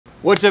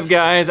What's up,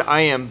 guys?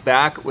 I am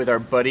back with our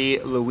buddy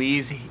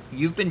Luis.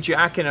 You've been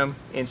jacking him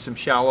in some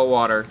shallow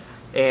water,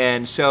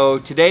 and so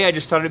today I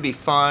just thought it'd be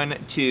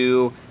fun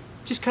to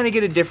just kind of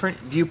get a different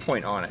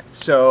viewpoint on it.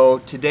 So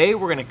today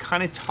we're going to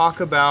kind of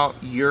talk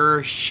about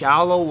your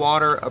shallow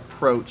water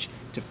approach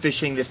to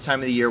fishing this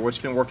time of the year. What's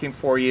been working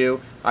for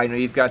you? I know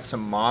you've got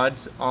some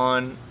mods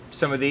on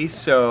some of these,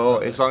 so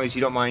as long as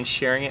you don't mind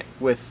sharing it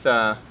with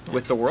the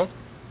world.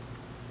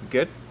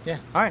 Good? Yeah.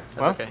 All right.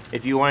 That's well, okay.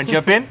 If you want to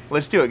jump in,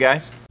 let's do it,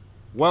 guys.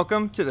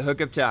 Welcome to the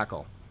Hookup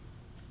Tackle.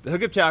 The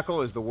Hookup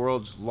Tackle is the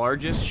world's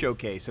largest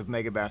showcase of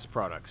megabass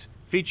products,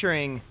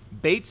 featuring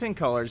baits and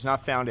colors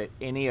not found at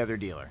any other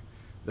dealer.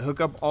 The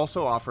Hookup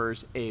also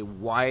offers a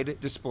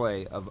wide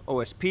display of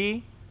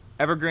O.S.P,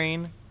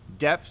 Evergreen,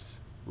 Deps,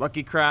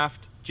 Lucky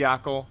Craft,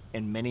 Jackal,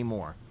 and many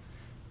more.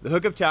 The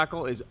Hookup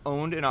Tackle is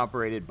owned and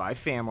operated by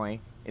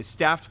family, is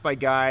staffed by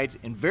guides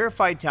and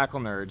verified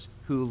tackle nerds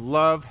who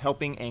love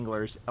helping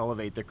anglers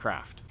elevate their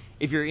craft.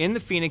 If you're in the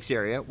Phoenix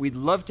area, we'd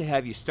love to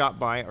have you stop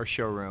by our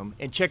showroom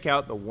and check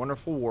out the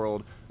wonderful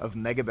world of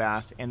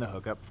megabass and the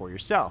Hookup for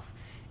yourself.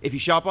 If you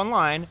shop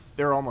online,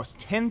 there are almost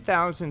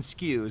 10,000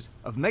 SKUs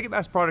of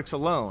megabass products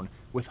alone,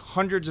 with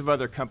hundreds of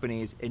other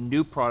companies and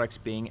new products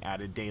being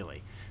added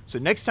daily. So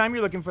next time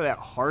you're looking for that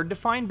hard to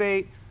find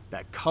bait,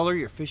 that color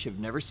your fish have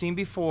never seen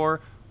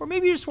before, or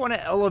maybe you just want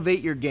to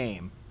elevate your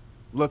game,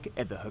 look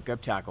at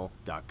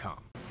thehookuptackle.com.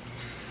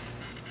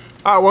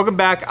 All right, welcome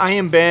back. I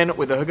am Ben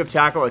with the Hookup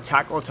Tackle, a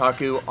tackle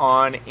otaku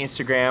on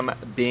Instagram,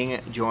 being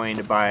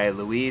joined by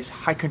Luis,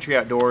 High Country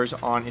Outdoors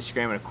on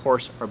Instagram, and of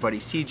course our buddy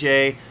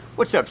CJ.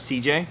 What's up,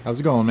 CJ? How's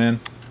it going,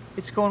 man?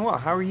 It's going well.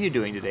 How are you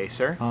doing today,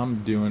 sir?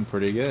 I'm doing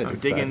pretty good. I'm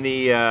digging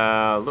the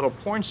little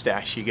porn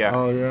stash you got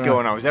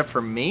going on. Was that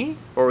for me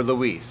or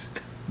Luis?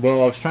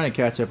 Well, I was trying to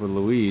catch up with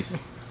Luis.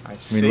 I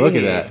mean, look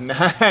at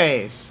that.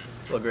 Nice.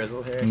 A little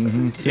grizzled hair. So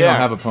you don't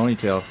have a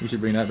ponytail. You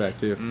should bring that back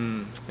too.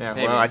 Yeah,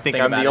 Maybe. well, I think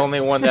I'm the only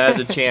one that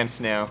has a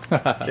chance now.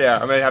 Yeah,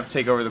 I'm gonna have to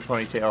take over the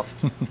ponytail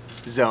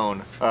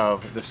zone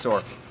of the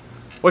store.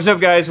 What's up,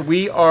 guys?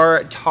 We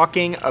are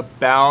talking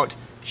about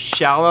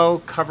shallow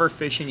cover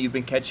fishing. You've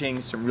been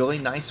catching some really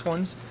nice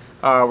ones.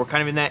 We're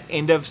kind of in that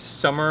end of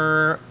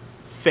summer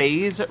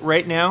phase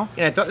right now,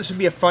 and I thought this would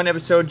be a fun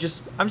episode.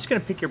 I'm just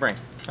gonna pick your brain.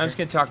 I'm just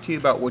gonna talk to you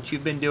about what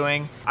you've been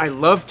doing. I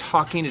love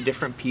talking to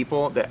different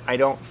people that I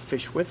don't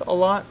fish with a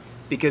lot,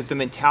 because the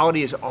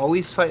mentality is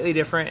always slightly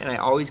different, and I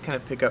always kind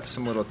of pick up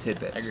some little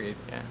tidbits. Agreed,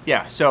 yeah.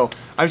 Yeah, so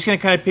I'm just gonna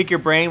kind of pick your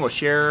brain. We'll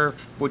share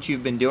what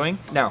you've been doing.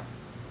 Now,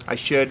 I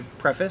should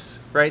preface,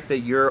 right, that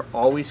you're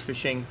always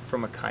fishing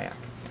from a kayak,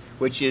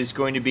 which is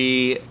going to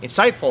be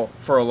insightful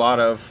for a lot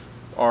of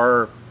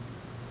our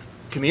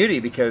community,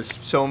 because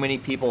so many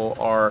people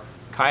are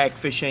kayak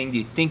fishing. Do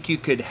you think you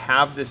could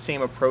have the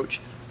same approach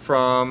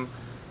from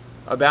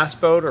a bass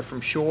boat, or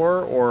from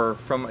shore, or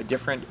from a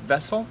different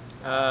vessel?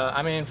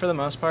 I mean, for the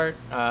most part,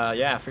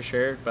 yeah, for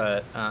sure.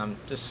 But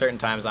just certain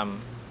times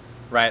I'm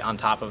right on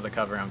top of the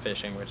cover I'm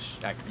fishing, which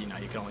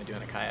you can only do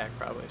in a kayak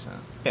probably. So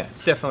yeah,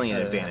 it's definitely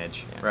an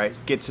advantage, yeah. Right?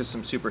 Get to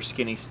some super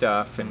skinny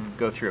stuff and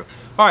go through.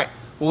 All right.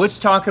 Well, let's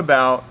talk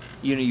about,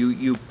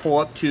 you pull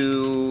up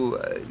to,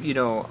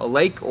 a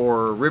lake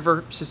or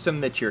river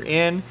system that you're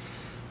in.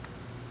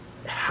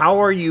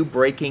 How are you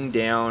breaking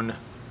down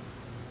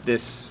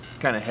this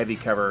kind of heavy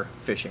cover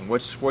fishing?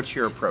 What's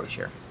your approach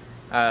here?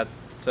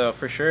 So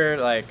for sure,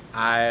 like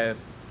I'm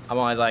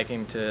always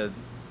liking to,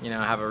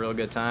 have a real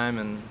good time,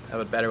 and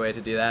a better way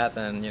to do that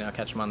than,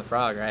 catch them on the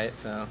frog, right?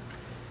 So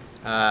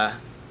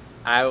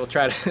I will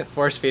try to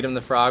force feed them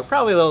the frog,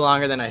 probably a little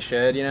longer than I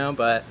should,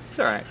 but it's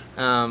all right.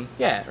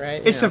 Yeah,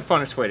 right. It's the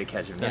funnest way to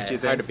catch them, don't you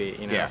think? Hard to beat,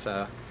 Yeah.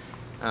 So,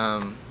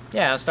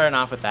 yeah, I'm starting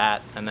off with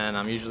that, and then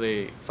I'm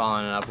usually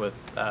following it up with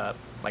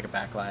like a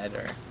backlight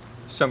or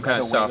some kind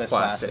of soft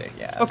plastic.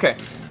 Yeah. Okay.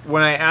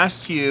 When I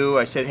asked you,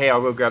 I said, hey,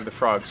 I'll go grab the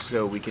frogs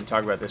so we can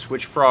talk about this.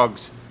 Which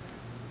frogs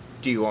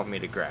do you want me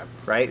to grab,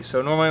 right?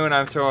 So normally when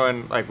I'm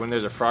throwing, like when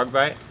there's a frog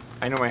bite,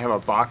 I normally have a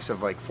box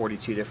of like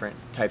 42 different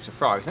types of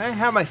frogs. And I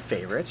have my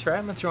favorites, right?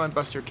 I'm gonna throw in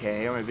Buster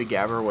K or my Big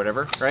Gabber or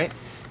whatever, right?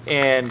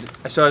 And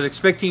so I was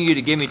expecting you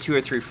to give me 2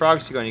 or 3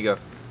 frogs to go, and you go,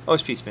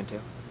 O.S.P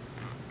Spintail.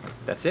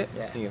 That's it?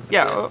 Yeah. You go,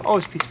 yeah,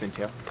 O.S.P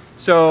Spintail.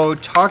 So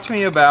talk to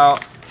me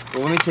about,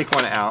 well, let me take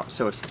one out.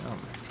 So it's,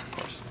 of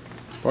course.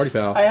 Party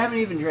foul. I haven't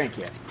even drank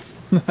yet.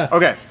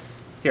 Okay,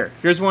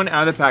 here's one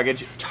out of the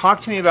package.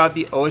 Talk to me about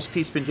the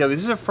O.S.P Spintail.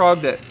 This is a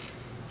frog that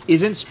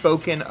isn't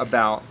spoken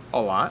about a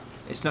lot.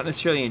 It's not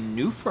necessarily a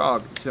new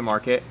frog to the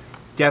market.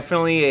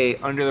 Definitely a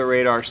under the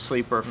radar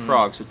sleeper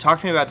frog. So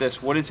talk to me about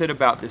this. What is it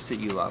about this that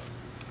you love?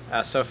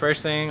 So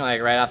first thing,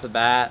 like right off the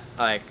bat,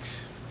 like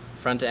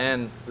front to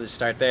end, let's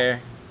start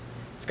there.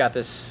 It's got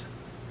this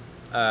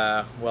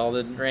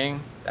welded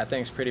ring. That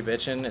thing's pretty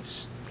bitchin'.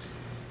 It's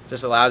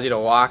just allows you to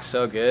walk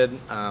so good.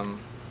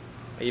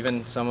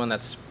 Even someone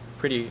that's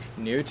pretty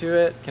new to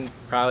it can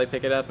probably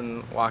pick it up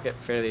and walk it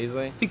fairly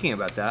easily. Speaking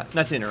about that,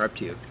 not to interrupt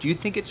you, do you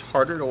think it's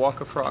harder to walk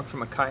a frog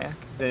from a kayak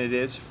than it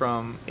is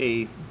from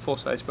a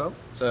full-size boat?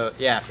 So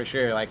yeah, for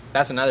sure. Like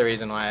that's another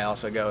reason why I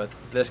also go with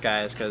this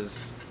guy, is because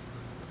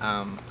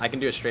I can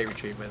do a straight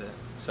retrieve with it.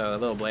 So a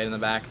little blade in the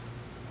back.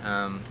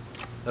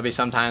 There'll be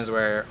some times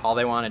where all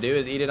they want to do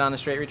is eat it on a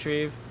straight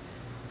retrieve.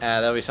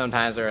 There'll be some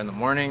times where in the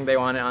morning they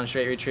want it on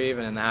straight retrieve,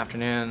 and in the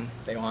afternoon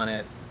they want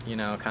it, you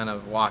know, kind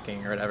of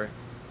walking or whatever.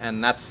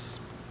 And that's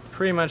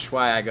pretty much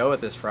why I go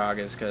with this frog,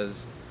 is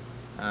because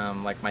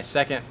like my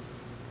second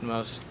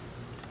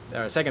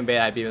bait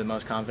I'd be the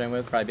most confident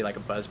with probably be like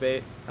a buzz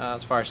bait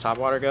as far as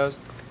topwater goes,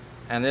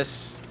 and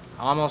this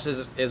almost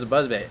is a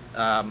buzz bait.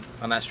 On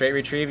that straight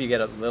retrieve you get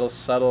a little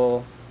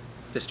subtle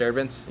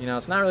disturbance, you know,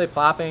 it's not really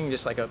plopping,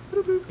 just like a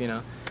boop, boop, you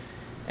know,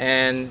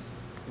 and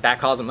that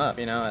calls them up,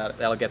 you know,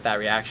 that'll get that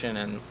reaction.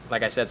 And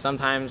like I said,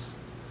 sometimes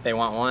they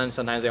want one,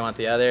 sometimes they want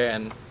the other,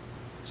 and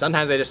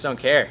sometimes they just don't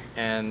care.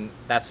 And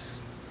that's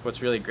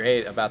what's really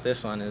great about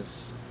this one,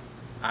 is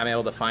I'm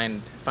able to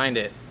find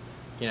it,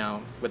 you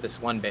know, with this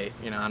one bait.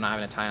 You know, I'm not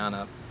having to tie on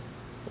a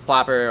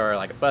plopper or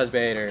like a buzz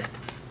bait or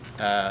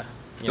the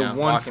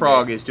one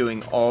frog is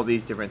doing all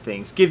these different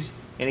things.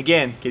 And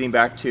again, getting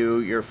back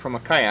to, you're from a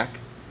kayak,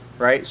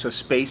 right? So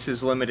space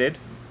is limited,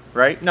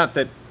 right? Not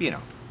that, you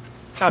know,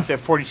 not that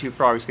 42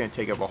 frog is going to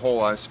take up a whole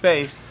lot of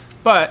space,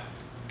 but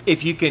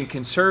if you can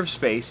conserve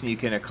space and you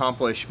can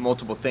accomplish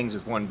multiple things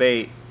with one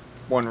bait,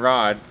 one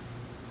rod,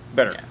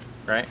 better, yeah,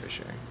 right? For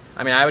sure.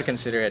 I mean, I would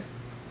consider it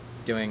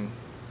doing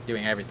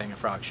everything a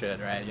frog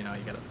should, right? You know,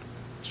 you got a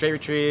straight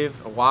retrieve,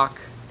 a walk,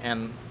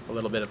 and a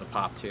little bit of a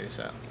pop too.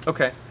 So.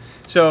 Okay.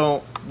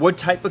 So what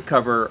type of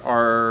cover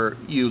are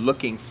you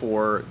looking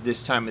for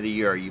this time of the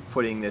year? Are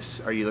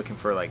you looking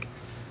for like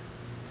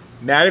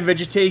matted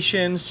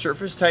vegetation,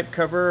 surface type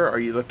cover? Are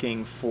you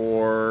looking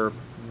for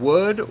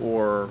wood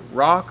or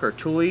rock or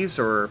tules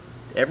or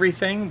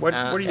everything? What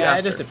are you after?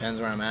 It just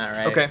depends where I'm at,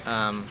 right? Okay.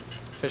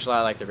 Fish a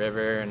lot like the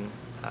river, and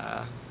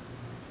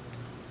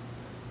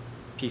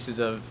pieces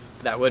of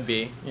that would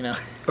be, you know,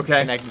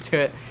 okay, connected to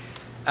it.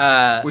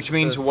 Which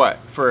means what,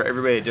 for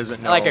everybody that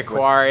doesn't know? Like a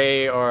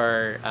quarry,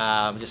 or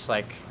just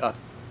like a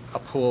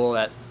pool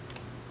that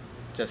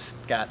just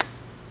got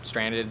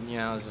stranded, you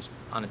know, is just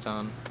on its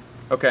own.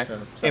 Okay.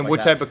 So, and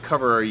what type of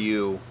cover are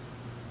you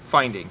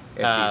finding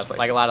at these places?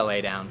 Like a lot of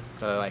lay down,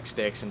 so like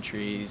sticks and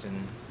trees,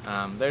 and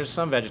there's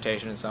some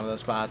vegetation in some of those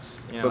spots.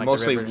 You know, but like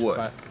mostly the wood.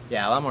 Spot.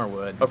 Yeah, a lot more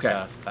wood. Okay.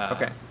 And stuff.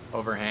 Okay.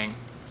 Overhang,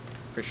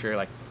 for sure,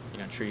 like, you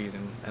know, trees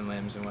and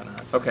limbs and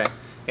whatnot. So. Okay.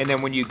 And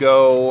then when you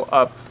go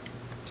up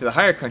to the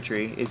higher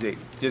country,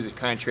 does it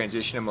kind of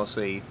transition to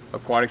mostly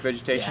aquatic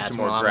vegetation, yeah, some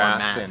more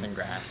grass and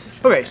grass? And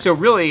shit, okay, yeah. So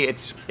really,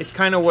 it's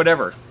kind of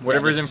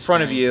whatever's in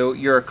front of you.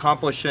 You're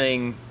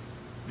accomplishing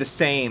the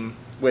same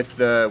with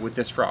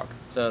this frog.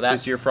 So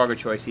that's your frog of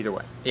choice either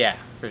way. Yeah,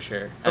 for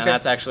sure. And okay.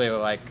 That's actually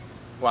like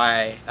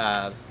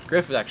why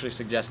Griff actually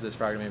suggested this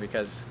frog to me,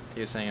 because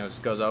he was saying it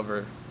goes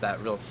over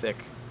that real thick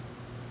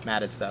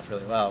matted stuff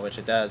really well, which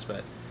it does,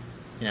 but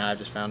you know, I've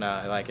just found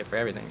out I like it for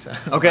everything, so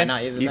okay. Why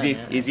not use it easy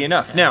then, yeah. Easy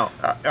enough. Yeah.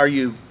 Now, are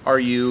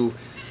you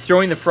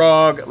throwing the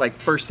frog like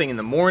first thing in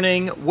the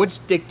morning? What's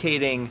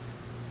dictating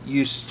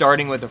you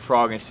starting with a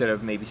frog instead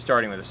of maybe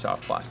starting with a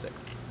soft plastic?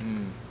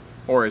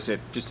 Or is it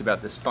just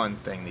about this fun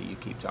thing that you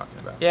keep talking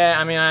about? Yeah,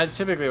 I mean, I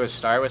typically would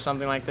start with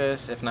something like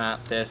this. If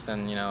not this,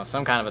 then, you know,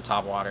 some kind of a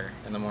top water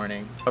in the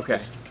morning.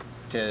 Okay.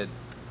 To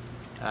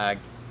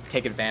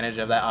take advantage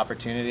of that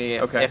opportunity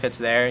okay. if it's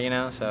there, you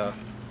know, so.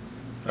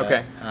 But,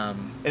 okay.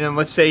 And then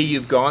let's say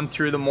you've gone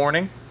through the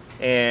morning,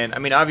 and I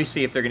mean,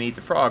 obviously, if they're going to eat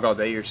the frog all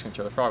day, you're just going to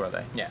throw the frog all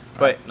day. Yeah.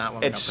 But not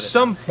when at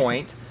some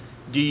point,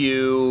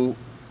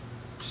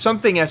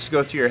 something has to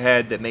go through your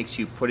head that makes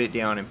you put it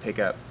down and pick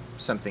up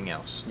something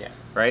else. Yeah.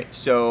 Right?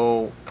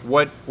 So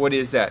what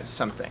is that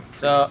something?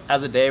 So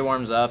as the day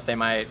warms up, they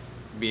might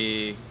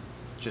be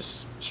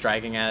just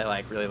striking at it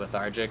like really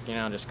lethargic, you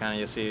know, just kind of,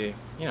 you'll see,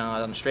 you know,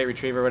 on a straight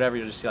retrieve or whatever,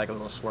 you'll just see like a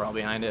little swirl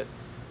behind it.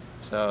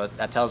 So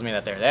that tells me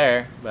that they're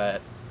there,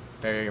 but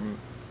they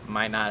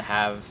might not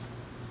have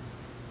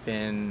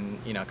been,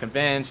 you know,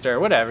 convinced or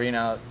whatever, you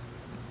know,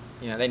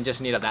 they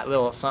just need that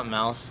little something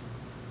else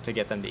to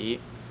get them to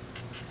eat.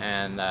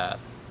 And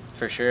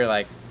for sure,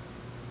 like,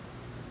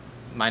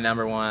 my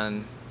number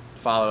one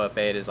follow-up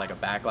bait is like a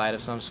backlight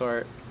of some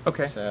sort.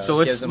 Okay, so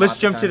let's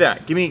jump to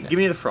that. Give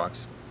me the frogs.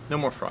 No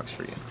more frogs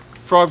for you.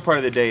 Frog part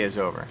of the day is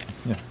over.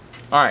 Yeah.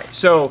 All right,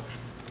 so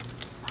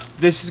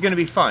this is going to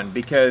be fun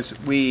because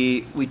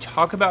we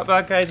talk about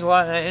backglides a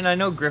lot, and I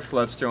know Griff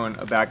loves throwing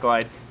a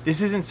backglide.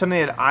 This isn't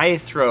something that I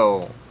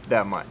throw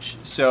that much,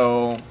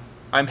 so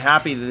I'm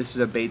happy that this is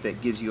a bait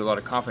that gives you a lot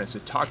of confidence. So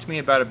talk to me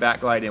about a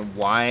backglide and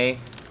why.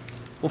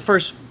 Well,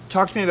 first,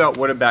 talk to me about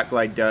what a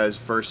backglide does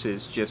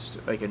versus just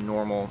like a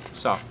normal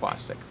soft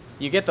plastic.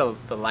 You get the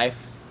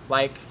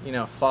life-like, you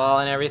know, fall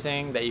and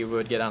everything that you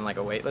would get on like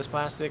a weightless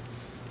plastic,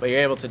 but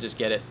you're able to just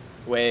get it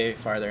way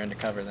farther into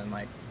cover than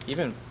like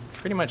even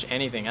pretty much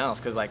anything else,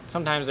 because like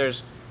sometimes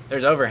there's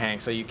overhang,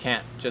 so you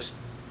can't just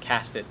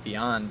cast it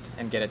beyond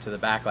and get it to the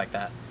back like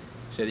that.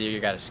 So you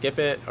got to skip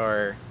it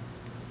or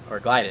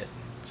glide it.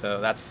 So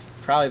that's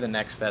probably the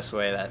next best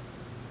way, that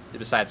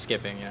besides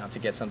skipping, you know, to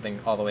get something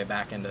all the way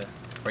back into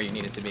where you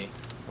need it to be.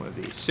 One of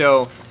these.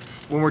 So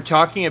when we're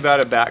talking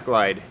about a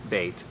backglide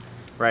bait,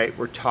 right?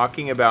 We're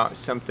talking about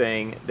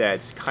something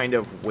that's kind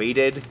of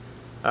weighted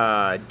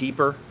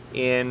deeper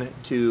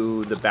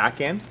into the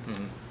back end.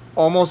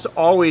 Almost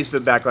always the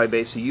backlight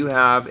base. So you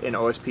have an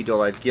O.S.P.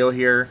 Dolive Gill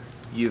here.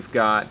 You've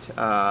got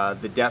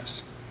the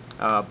Deps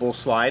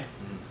Bullslide,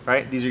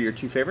 right? These are your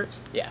two favorites?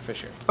 Yeah, for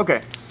sure.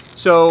 Okay,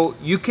 so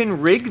you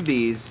can rig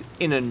these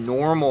in a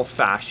normal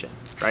fashion,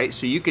 right?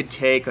 So you could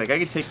take, like I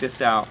could take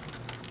this out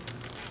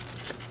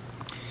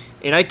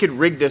and I could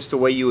rig this the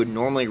way you would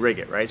normally rig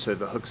it, right? So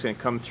the hook's gonna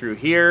come through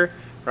here,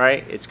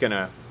 right? It's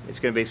gonna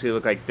basically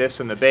look like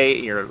this on the bait,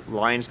 and your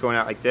line's going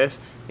out like this,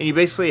 and you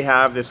basically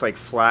have this like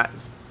flat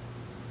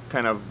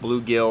kind of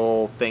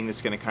bluegill thing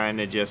that's going to kind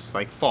of just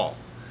like fall.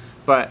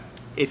 But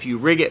if you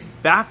rig it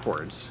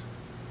backwards,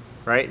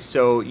 right,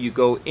 so you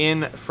go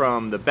in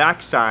from the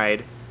back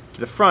side to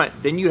the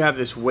front, then you have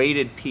this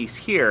weighted piece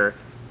here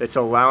that's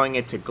allowing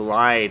it to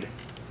glide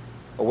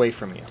away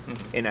from you,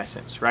 in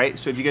essence, right?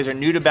 So if you guys are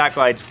new to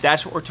backlights,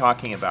 that's what we're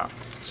talking about.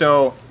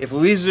 So if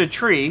Luis is a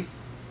tree,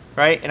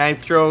 right, and I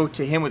throw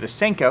to him with a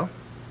Senko,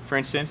 for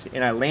instance,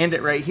 and I land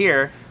it right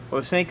here,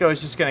 well, the Senko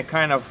is just going to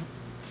kind of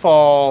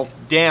fall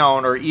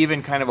down or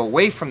even kind of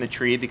away from the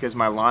tree because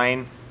my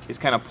line is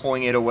kind of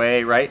pulling it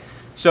away, right?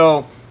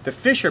 So the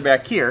fish are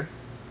back here,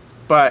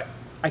 but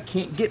I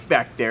can't get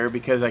back there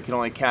because I can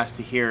only cast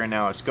to here and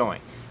now it's going.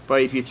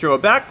 But if you throw a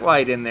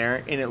backlight in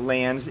there and it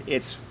lands,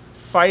 it's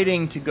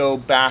fighting to go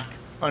back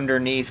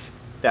underneath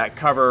that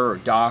cover or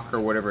dock or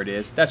whatever it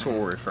is. That's what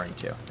we're referring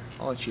to.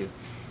 I'll let you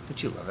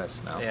love that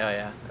smell.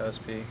 Yeah,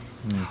 O.S.P.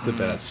 It's the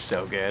best.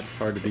 So good.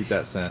 Hard to beat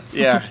that scent.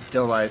 Yeah,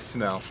 Dolive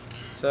smell.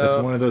 So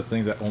It's one of those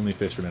things that only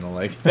fishermen will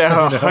like.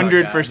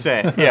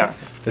 100%. Yeah.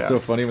 It's so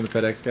funny when the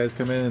FedEx guys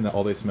come in and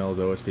all they smell is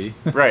O.S.P.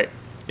 Right.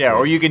 Yeah,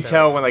 or you can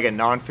tell when like a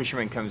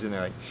non-fisherman comes in,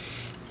 they're like,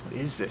 what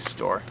is this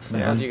store? what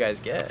did you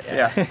guys get?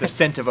 Yeah, the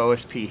scent of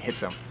O.S.P.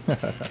 hits them.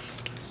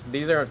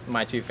 These are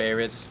my two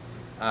favorites.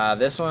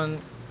 This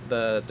one,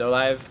 the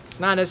Dolive, it's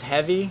not as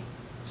heavy.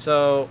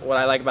 So what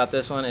I like about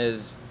this one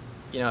is,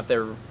 you know,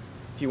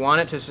 if you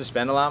want it to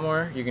suspend a lot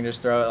more, you can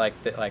just throw it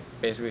like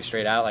basically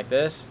straight out like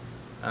this.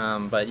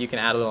 But you can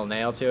add a little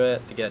nail to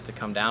it to get it to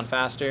come down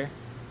faster,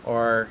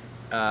 or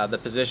the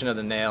position of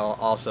the nail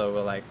also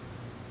will like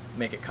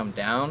make it come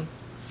down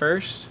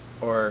first,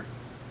 or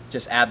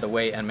just add the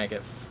weight and make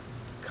it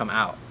come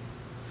out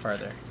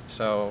further.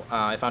 So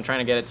if I'm trying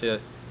to get it to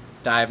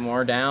dive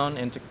more down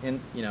into,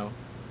 you know,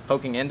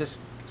 poking into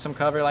some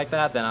cover like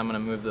that, then I'm going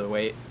to move the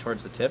weight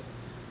towards the tip.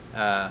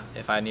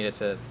 If I need it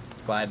to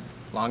glide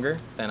longer,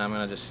 then I'm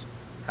going to just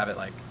have it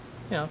like,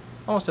 you know,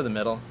 almost to the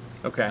middle.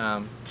 Okay.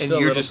 And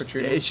you're just,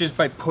 it's just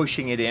by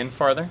pushing it in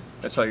farther?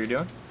 That's all you're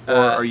doing? Or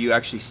are you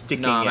actually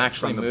sticking no, I'm it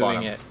actually from the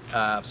moving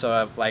bottom? it.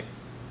 So like,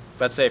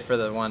 let's say for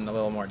the one a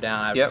little more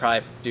down, I would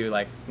probably do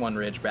like one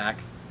ridge back.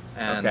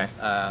 And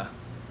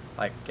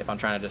like if I'm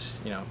trying to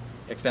just, you know,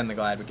 extend the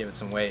glide but give it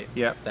some weight,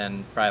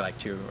 then probably like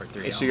 2 or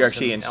 3. So you're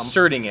actually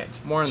inserting it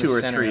more in 2 the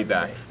or center 3 of the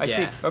back. weight. I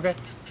see. Okay.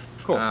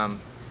 Cool.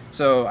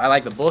 So I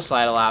like the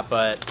Bullslide a lot,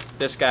 but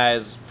this guy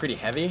is pretty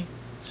heavy.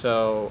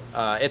 So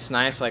it's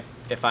nice, like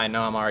if I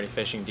know I'm already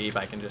fishing deep,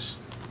 I can just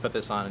put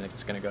this on and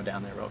it's gonna go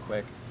down there real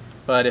quick.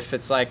 But if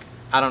it's like,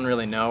 I don't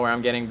really know where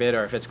I'm getting bit,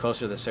 or if it's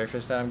closer to the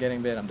surface that I'm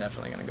getting bit, I'm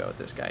definitely gonna go with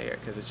this guy here,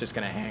 because it's just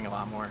gonna hang a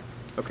lot more.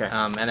 Okay.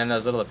 And then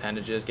those little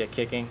appendages get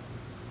kicking.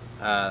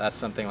 That's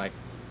something like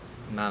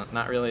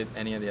not really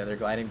any of the other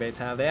gliding baits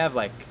have. They have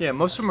like, yeah,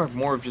 most of them are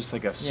more of just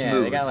like a smooth, yeah,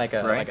 they got like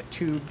a right? like a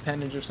tube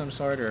appendage of some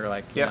sort, or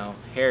like you know,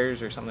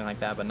 hairs or something like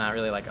that, but not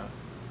really like a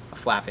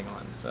flapping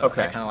one. So I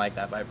kind of like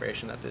that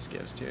vibration that this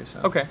gives too.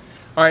 So okay.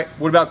 All right.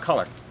 What about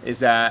color? Is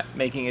that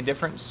making a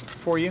difference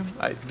for you?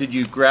 Did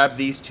you grab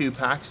these 2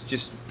 packs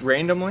just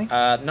randomly?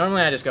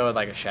 Normally I just go with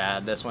like a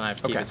shad. This one I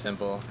keep it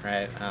simple,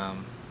 right?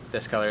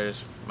 This color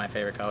is my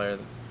favorite color.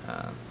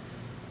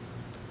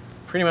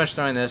 Pretty much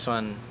throwing this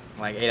one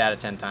like 8 out of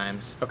 10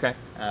 times. Okay.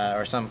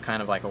 Or some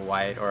kind of like a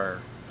white, or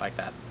like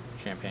that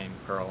champagne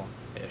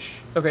pearl-ish.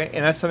 Okay,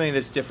 and that's something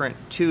that's different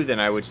too than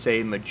I would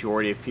say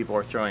majority of people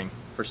are throwing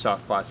for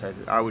soft plastic.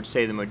 I would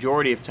say the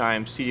majority of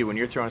times, CJ, when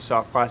you're throwing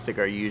soft plastic,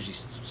 are you usually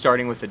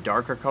starting with a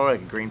darker color,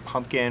 like a green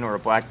pumpkin or a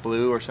black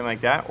blue or something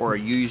like that, or are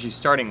you usually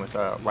starting with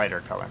a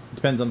lighter color?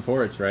 Depends on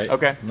forage, right?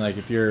 Okay. Like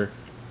if you're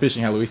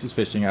fishing how Luis is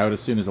fishing, I would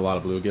assume there's a lot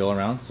of bluegill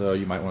around, so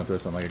you might want to throw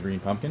something like a green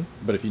pumpkin.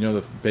 But if you know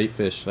the bait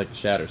fish like the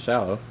shad are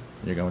shallow,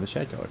 you're going with the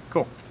shad color.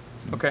 Cool.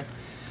 Okay.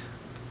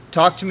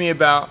 Talk to me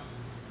about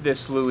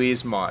this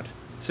Luis mod.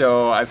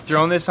 So I've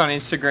thrown this on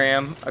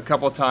Instagram a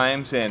couple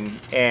times,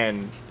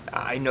 and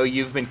I know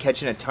you've been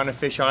catching a ton of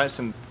fish on it.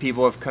 Some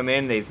people have come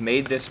in, they've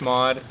made this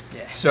mod.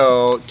 Yeah.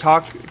 So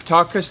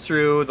talk us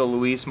through the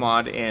Luis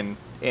mod and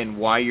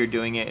why you're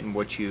doing it and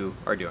what you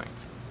are doing.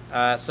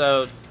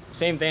 So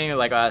same thing,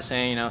 like I was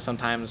saying, you know,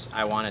 sometimes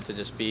I want it to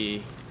just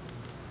be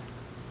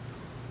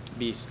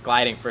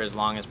gliding for as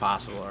long as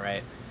possible,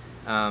 right?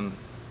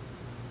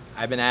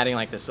 I've been adding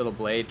like this little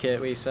blade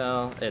kit we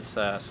sell. It's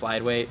a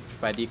slide weight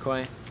by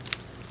Decoy.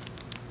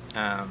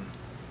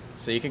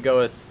 So you can go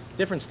with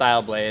different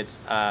style blades.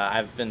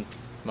 I've been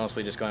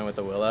mostly just going with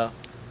the willow.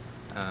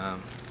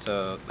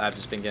 So I've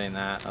just been getting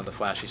that of the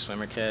flashy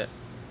swimmer kit.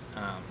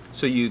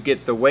 So you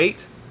get the weight,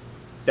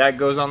 that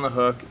goes on the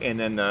hook, and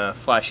then the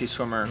flashy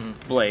swimmer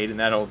blade, and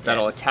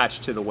that'll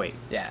attach to the weight.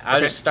 Yeah, I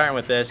was just starting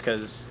with this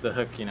because the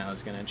hook, you know,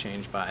 is going to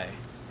change by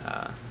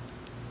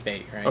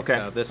bait, right? Okay.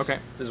 So this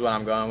is what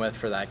I'm going with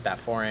for like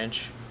that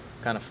 4-inch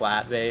kind of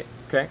flat bait.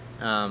 Okay.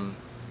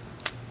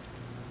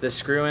 The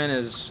screw-in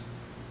is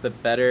the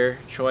better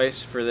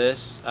choice for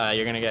this.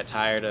 You're going to get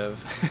tired of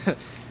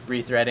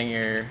rethreading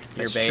your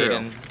bait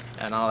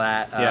and all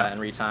that and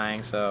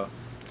retying. So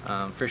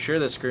for sure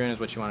the screw-in is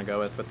what you want to go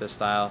with this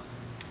style.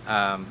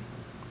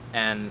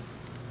 And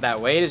that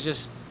weight is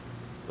just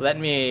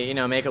letting me, you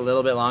know, make a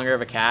little bit longer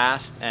of a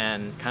cast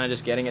and kind of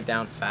just getting it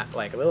down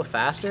like a little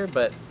faster,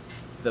 but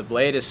the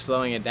blade is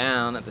slowing it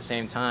down at the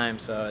same time,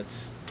 so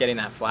it's getting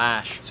that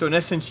flash. So in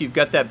essence, you've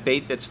got that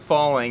bait that's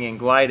falling and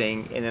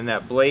gliding, and then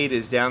that blade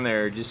is down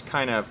there just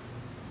kind of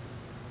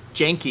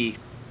janky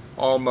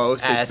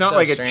almost. It's not so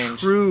like strange. A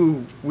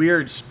true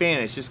weird spin.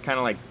 It's just kind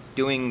of like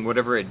doing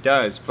whatever it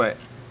does, but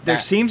there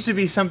seems to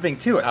be something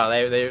to it. Oh,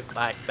 they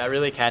like that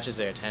really catches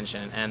their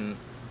attention. And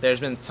there's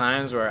been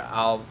times where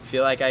I'll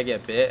feel like I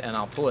get bit and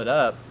I'll pull it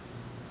up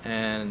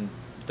and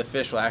the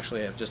fish will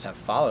actually just have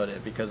followed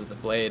it because of the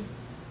blade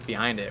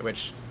behind it,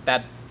 which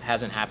that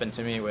hasn't happened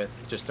to me with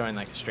just throwing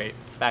like a straight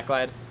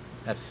backglide.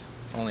 That's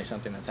only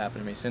something that's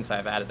happened to me since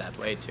I've added that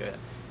blade to it.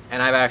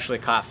 And I've actually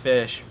caught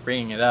fish,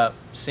 bringing it up,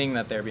 seeing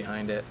that they're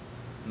behind it,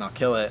 and I'll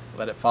kill it,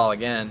 let it fall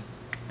again,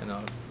 and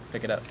they'll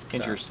pick it up.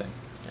 Interesting.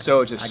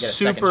 So it's a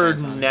super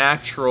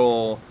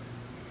natural.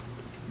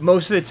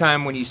 Most of the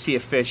time when you see a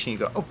fish and you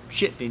go, oh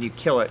shit, and you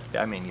kill it,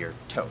 I mean, you're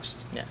toast,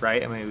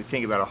 right? I mean, we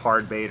think about a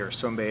hard bait or a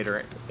swim bait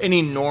or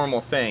any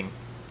normal thing,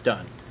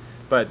 done.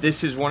 But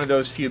this is one of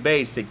those few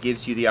baits that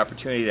gives you the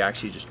opportunity to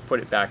actually just put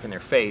it back in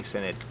their face,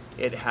 and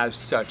it has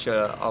such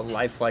a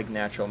lifelike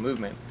natural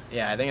movement.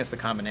 Yeah, I think it's the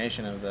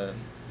combination of the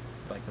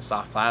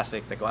soft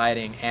plastic, the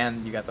gliding,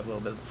 and you got the little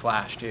bit of the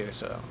flash too.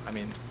 So I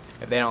mean,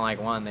 if they don't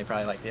like one, they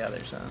probably like the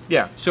other. So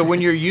yeah. So when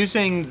you're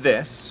using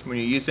this,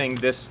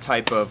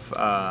 type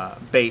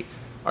of bait,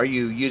 are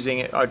you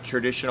using a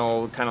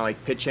traditional kind of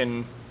like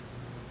pitching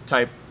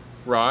type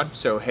rod?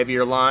 So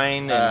heavier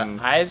line and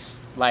I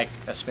like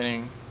a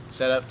spinning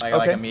setup,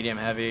 like a medium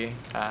heavy,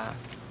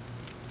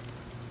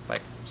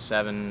 like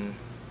 7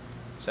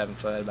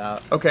 foot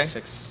about. Okay.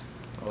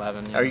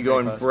 6'11". Are you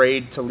going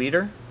braid to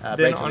leader?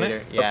 Braid to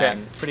leader, yeah.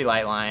 And pretty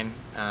light line.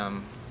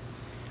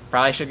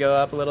 Probably should go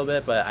up a little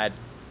bit, but I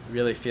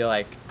really feel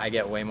like I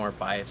get way more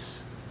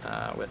bites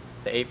with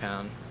the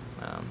 8-pound.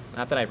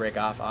 Not that I break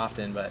off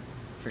often, but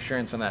for sure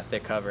in some of that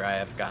thick cover I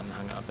have gotten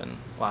hung up and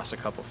lost a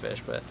couple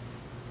fish. But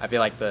I feel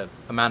like the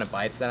amount of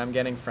bites that I'm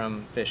getting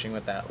from fishing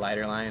with that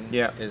lighter line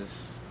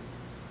is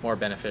more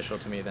beneficial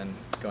to me than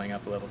going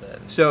up a little bit.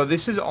 So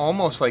this is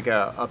almost like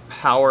a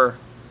power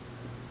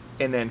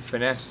and then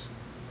finesse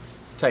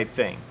type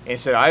thing. And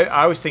so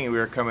I was thinking we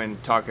were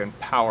talking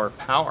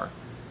power,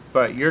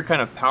 but you're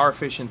kind of power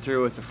fishing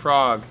through with the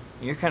frog,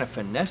 and you're kind of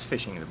finesse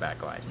fishing in the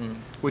backglide,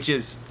 which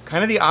is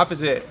kind of the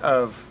opposite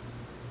of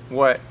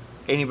what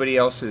anybody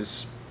else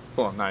is,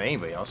 well, not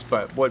anybody else,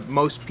 but what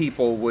most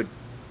people would,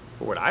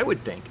 what I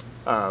would think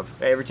of.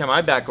 Every time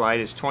I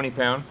backglide is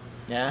 20-pound.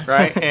 Yeah.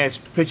 Right? And it's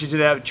pitch it to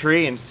that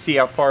tree and see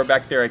how far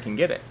back there I can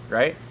get it,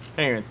 right?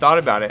 I hadn't even thought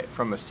about it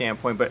from a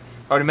standpoint, but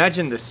I would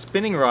imagine the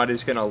spinning rod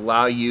is going to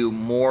allow you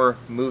more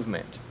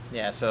movement.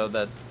 Yeah,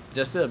 so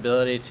just the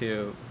ability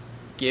to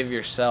give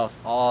yourself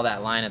all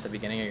that line at the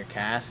beginning of your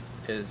cast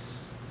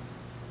is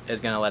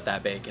going to let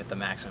that bait get the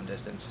maximum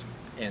distance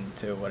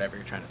into whatever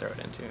you're trying to throw it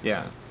into.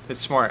 Yeah, so.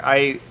 It's smart.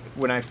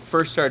 When I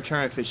first started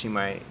tournament fishing,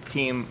 my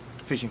team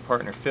fishing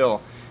partner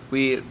Phil,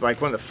 one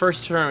of the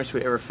first tournaments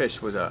we ever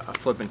fished was a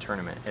flipping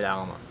tournament at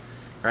Alamo,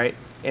 right?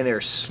 And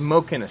they're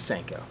smoking a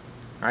Senko,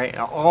 right?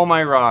 And all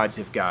my rods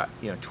have got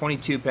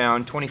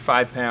 22-pound,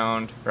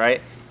 25-pound,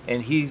 right?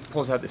 And he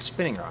pulls out the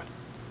spinning rod.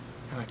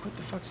 I'm like, what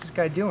the fuck's this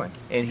guy doing?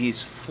 And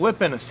he's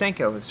flipping a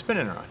Senko with a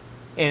spinning rod.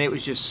 And it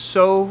was just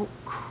so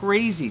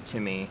crazy to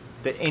me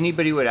that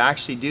anybody would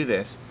actually do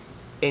this.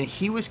 And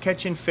he was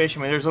catching fish. I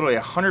mean, there's literally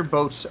 100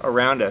 boats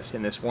around us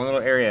in this one little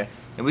area,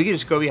 and we could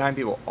just go behind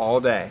people all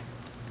day,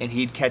 and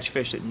he'd catch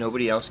fish that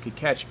nobody else could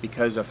catch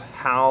because of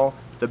how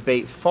the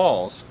bait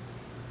falls.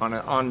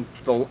 On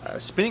the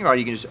spinning rod,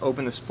 you can just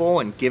open the spool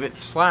and give it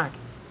slack,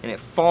 and it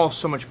falls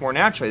so much more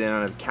naturally than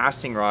on a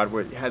casting rod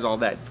where it has all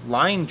that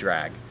line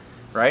drag,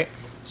 right?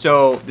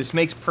 So this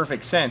makes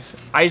perfect sense.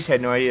 I just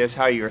had no idea that's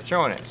how you were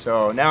throwing it.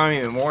 So now I'm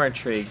even more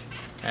intrigued.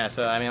 Yeah,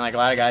 so I mean, like a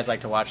lot of guys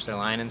like to watch their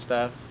line and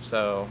stuff,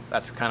 so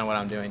that's kind of what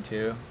I'm doing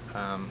too.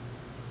 And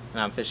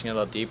I'm fishing a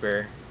little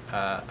deeper.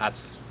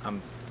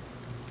 I'm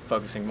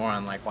focusing more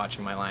on like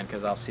watching my line,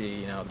 because I'll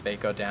see the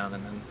bait go down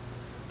and then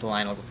the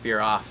line will veer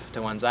off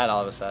to one side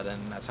all of a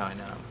sudden. That's how I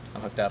know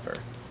I'm hooked up or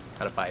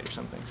got a bite or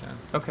something. So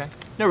okay,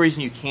 no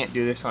reason you can't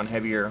do this on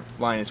heavier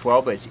line as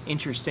well, but it's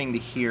interesting to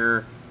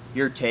hear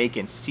your take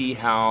and see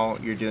how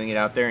you're doing it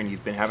out there, and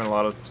you've been having a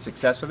lot of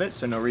success with it,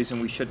 so no reason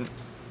we shouldn't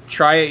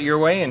try it your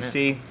way and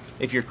see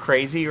if you're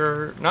crazy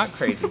or not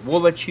crazy.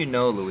 We'll let you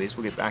know, Luis.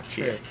 We'll get back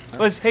to you.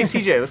 Sure. Hey,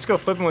 CJ, let's go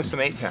flipping with some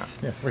 8-pound.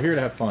 Yeah, we're here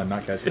to have fun,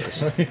 not catch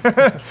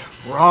fish.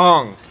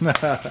 Wrong.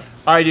 All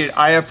right, dude,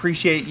 I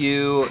appreciate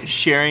you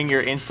sharing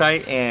your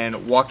insight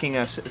and walking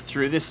us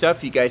through this stuff.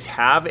 If you guys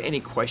have any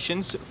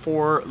questions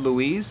for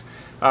Luis,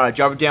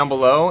 drop it down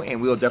below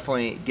and we will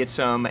definitely get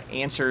some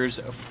answers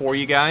for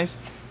you guys.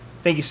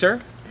 Thank you,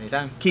 sir.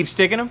 Anytime. Keep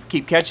sticking them,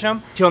 keep catching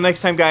them. Till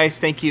next time, guys,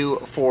 thank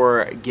you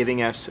for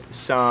giving us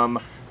some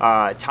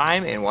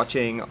time and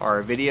watching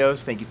our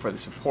videos. Thank you for the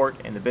support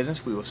and the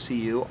business. We will see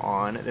you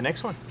on the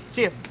next one.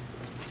 See ya.